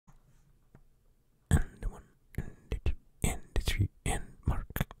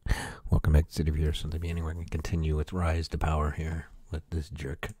City Viewer, so there'll be anywhere we can continue with Rise to Power here with this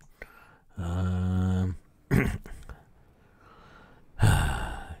jerk. You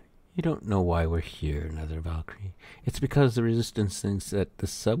don't know why we're here, Nether Valkyrie. It's because the Resistance thinks that the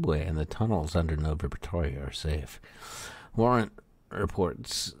subway and the tunnels under Nova Pretoria are safe. Warrant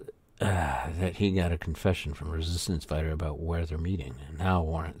reports that he got a confession from a Resistance fighter about where they're meeting. And now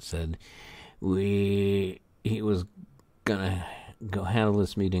Warrant said he was gonna go handle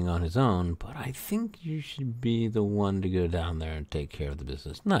this meeting on his own, but I think you should be the one to go down there and take care of the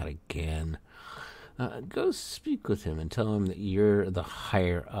business. Not again. Go speak with him and tell him that you're the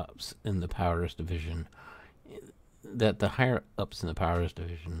higher-ups in the Powers Division. That the higher-ups in the Powers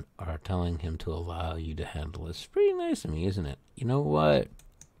Division are telling him to allow you to handle this. Pretty nice of me, isn't it? You know what?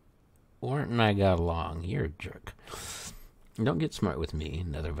 Warrant and I got along. You're a jerk. Don't get smart with me,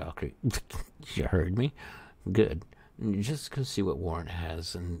 Nether Valkyrie. You heard me? Good. Just go see what Warrant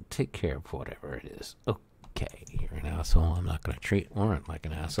has and take care of whatever it is. Okay, you're an asshole. I'm not going to treat Warrant like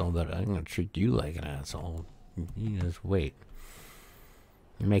an asshole, but I'm going to treat you like an asshole. You just wait.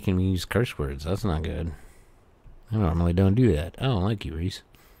 You're making me use curse words. That's not good. I normally don't do that. I don't like you, Reese.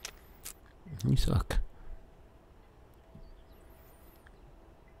 You suck.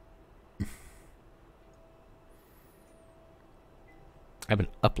 I've been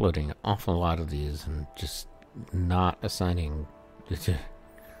uploading an awful lot of these and just not assigning.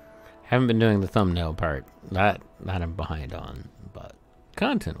 Haven't been doing the thumbnail part. That I'm behind on, but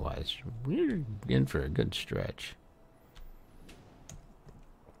content-wise, we're in for a good stretch.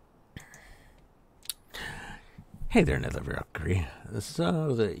 Hey there, Nether Valkyrie.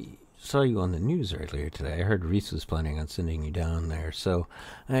 Saw you on the news earlier today. I heard Reese was planning on sending you down there, so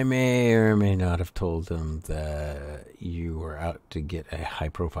I may or may not have told them that you were out to get a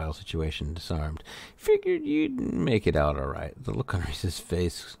high-profile situation disarmed. Figured you'd make it out all right. The look on Reese's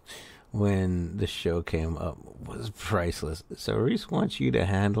face when the show came up was priceless. So Reese wants you to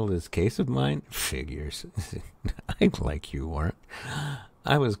handle this case of mine? Figures. I like you, Warrant.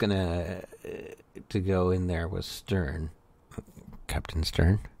 I was gonna to go in there with Stern, Captain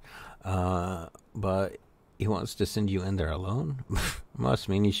Stern. But he wants to send you in there alone? Must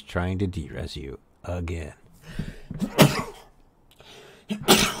mean he's trying to de-res you again.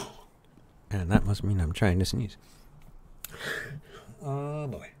 And that must mean I'm trying to sneeze. Oh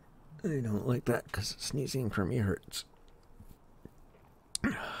boy. I don't like that because sneezing for me hurts.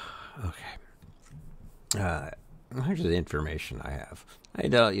 Okay. Here's the information I have. I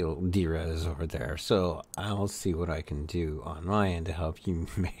doubt you'll de-res over there, so I'll see what I can do on my end to help you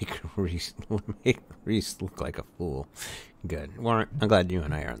make Reese look like a fool. Good. Warrant, I'm glad you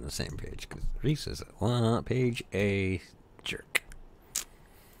and I are on the same page, because Reese is a jerk.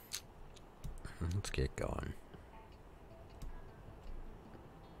 Let's get going.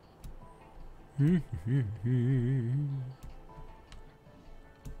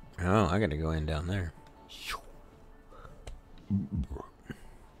 Oh, I gotta go in down there.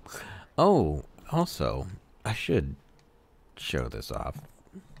 Oh, also, I should show this off.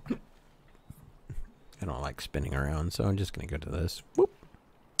 I don't like spinning around, so I'm just going to go to this. Whoop.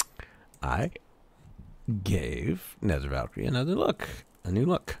 I gave Nether Valkyrie a new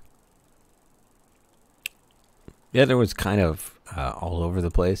look. Yeah, there was kind of all over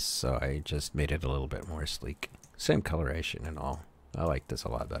the place, so I just made it a little bit more sleek. Same coloration and all. I like this a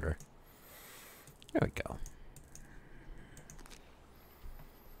lot better. There we go.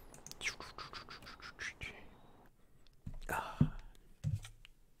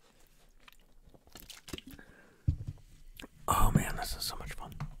 Oh man, this is so much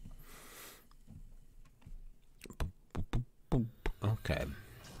fun. Okay.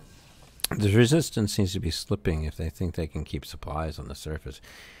 The resistance seems to be slipping if they think they can keep supplies on the surface.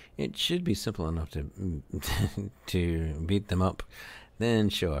 It should be simple enough to to beat them up, then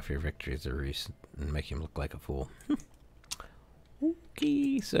show off your victories to Reese and make him look like a fool.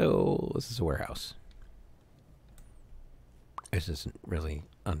 Okay, so this is a warehouse. This isn't really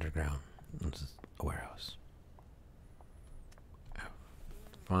underground. This is a warehouse.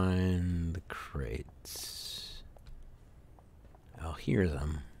 Find the crates. I'll hear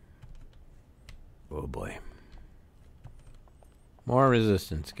them. Oh boy. More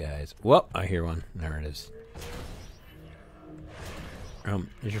resistance, guys. Whoa, I hear one. There it is.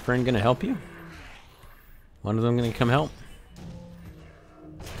 Is your friend gonna help you? One of them gonna come help?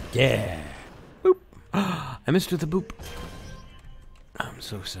 Yeah. Boop. I missed with the boop. I'm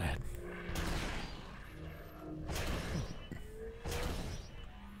so sad.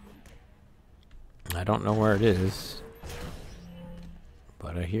 I don't know where it is,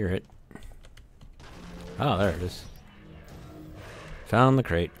 but I hear it. Oh, there it is. Found the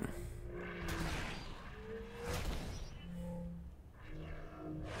crate.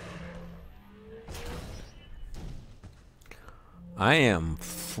 I am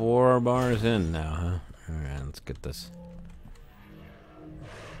 4 bars in now, huh? Alright, let's get this.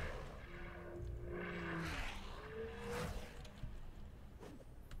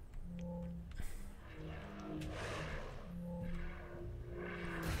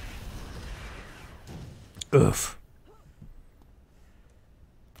 Oof.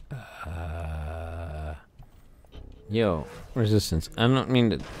 Yo, resistance. I don't mean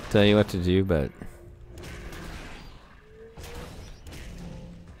to tell you what to do, but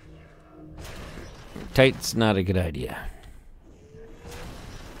tight's not a good idea.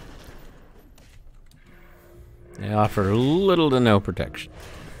 They offer little to no protection.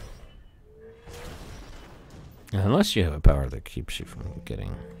 Unless you have a power that keeps you from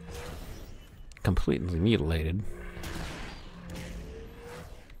getting completely mutilated.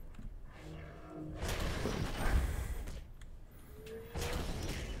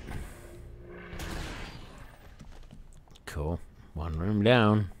 Cool. 1 room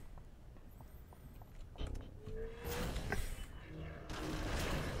down.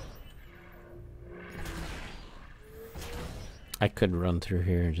 I could run through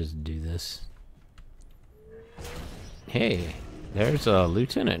here and just do this. Hey, there's a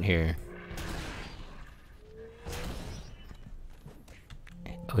lieutenant here.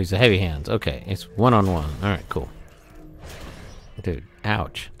 Oh, he's a heavy hands. Okay, it's 1-on-1. Alright, cool. Dude,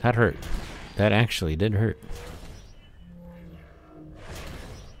 ouch. That hurt. That actually did hurt.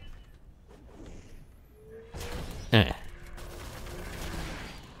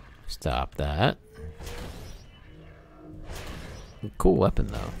 Stop that. Cool weapon,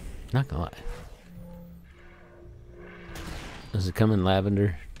 though. Not gonna lie. Does it come in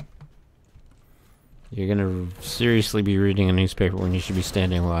lavender? You're gonna seriously be reading a newspaper when you should be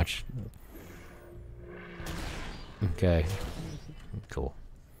standing watch. Okay. Cool.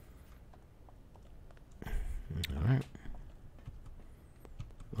 Alright.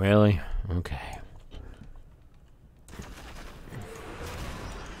 Really? Okay.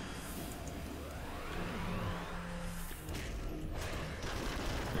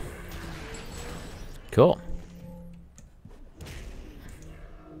 Cool.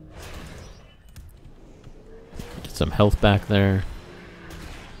 Get some health back there.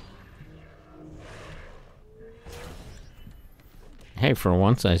 Hey, for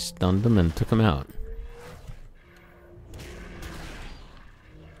once I stunned him and took him out.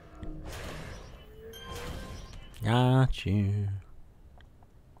 Got you.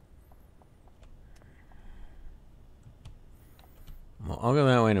 Well, I'll go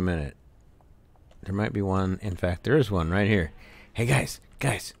that way in a minute. There might be one. In fact, there is one right here. Hey, guys,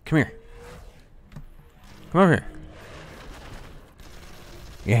 come here. Come over here.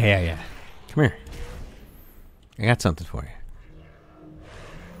 Yeah. Come here. I got something for you.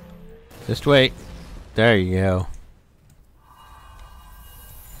 Just wait. There you go.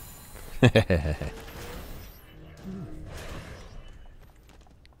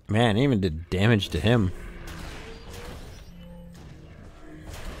 Man, even did damage to him.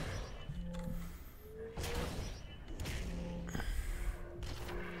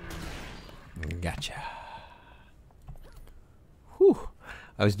 Gotcha. Whew.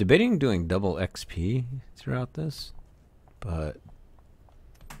 I was debating doing double XP throughout this,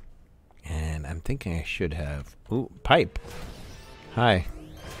 and I'm thinking I should have. Ooh, pipe. Hi.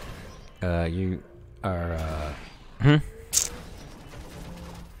 You are,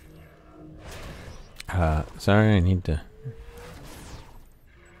 sorry, I need to.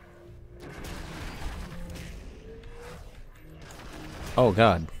 Oh,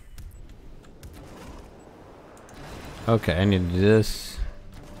 God. Okay, I need to do this.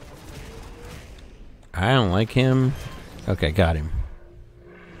 I don't like him. Okay, got him.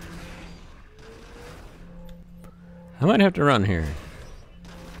 I might have to run here.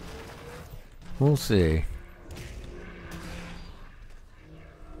 We'll see.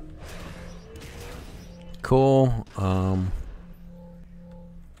 Cool.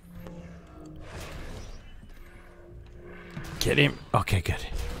 Get him. Okay, good.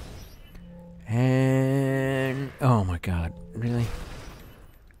 And oh my God, really?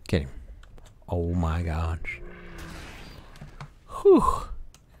 Get him. Oh my gosh. Whew.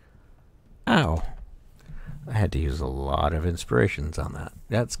 Ow. I had to use a lot of inspirations on that.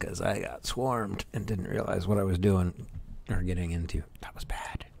 That's because I got swarmed and didn't realize what I was doing or getting into. That was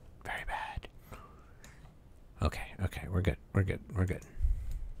bad. Very bad. Okay, we're good.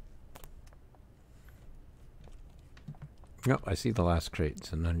 Nope, I see the last crate,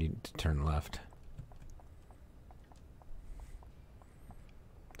 so no need to turn left.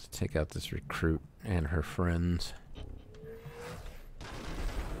 Let's take out this recruit and her friends.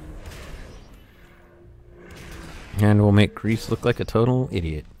 And we'll make Reese look like a total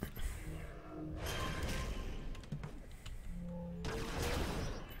idiot.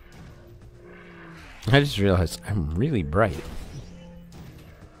 I just realized I'm really bright.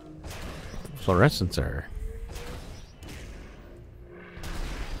 Fluorescents are.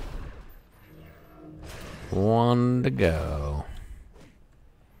 One to go.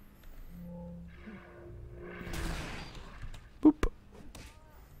 Boop.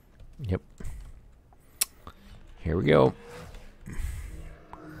 Yep. Here we go.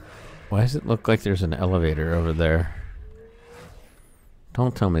 Why does it look like there's an elevator over there?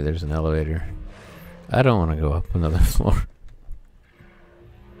 Don't tell me there's an elevator. I don't want to go up another floor.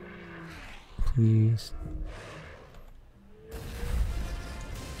 Please.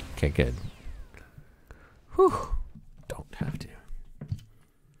 Okay, good. Whew. Don't have to.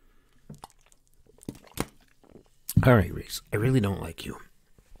 Alright, Reese. I really don't like you.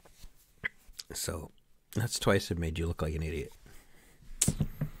 So, that's twice I've made you look like an idiot.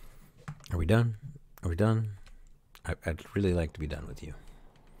 Are we done? Are we done? I'd really like to be done with you.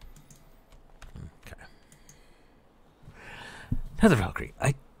 Okay. Heather Valkyrie,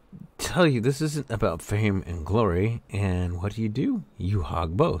 I tell you, this isn't about fame and glory, and what do? You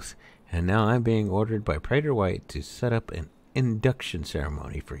hog both. And now I'm being ordered by Prater White to set up an induction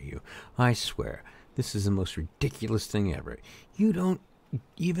ceremony for you. I swear, this is the most ridiculous thing ever. You don't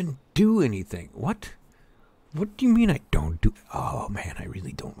even do anything. What? What do you mean I don't do? Oh, man, I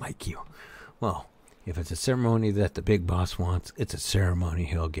really don't like you. Well, if it's a ceremony that the big boss wants, it's a ceremony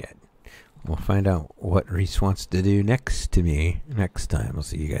he'll get. We'll find out what Reese wants to do next to me next time. I'll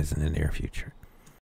see you guys in the near future.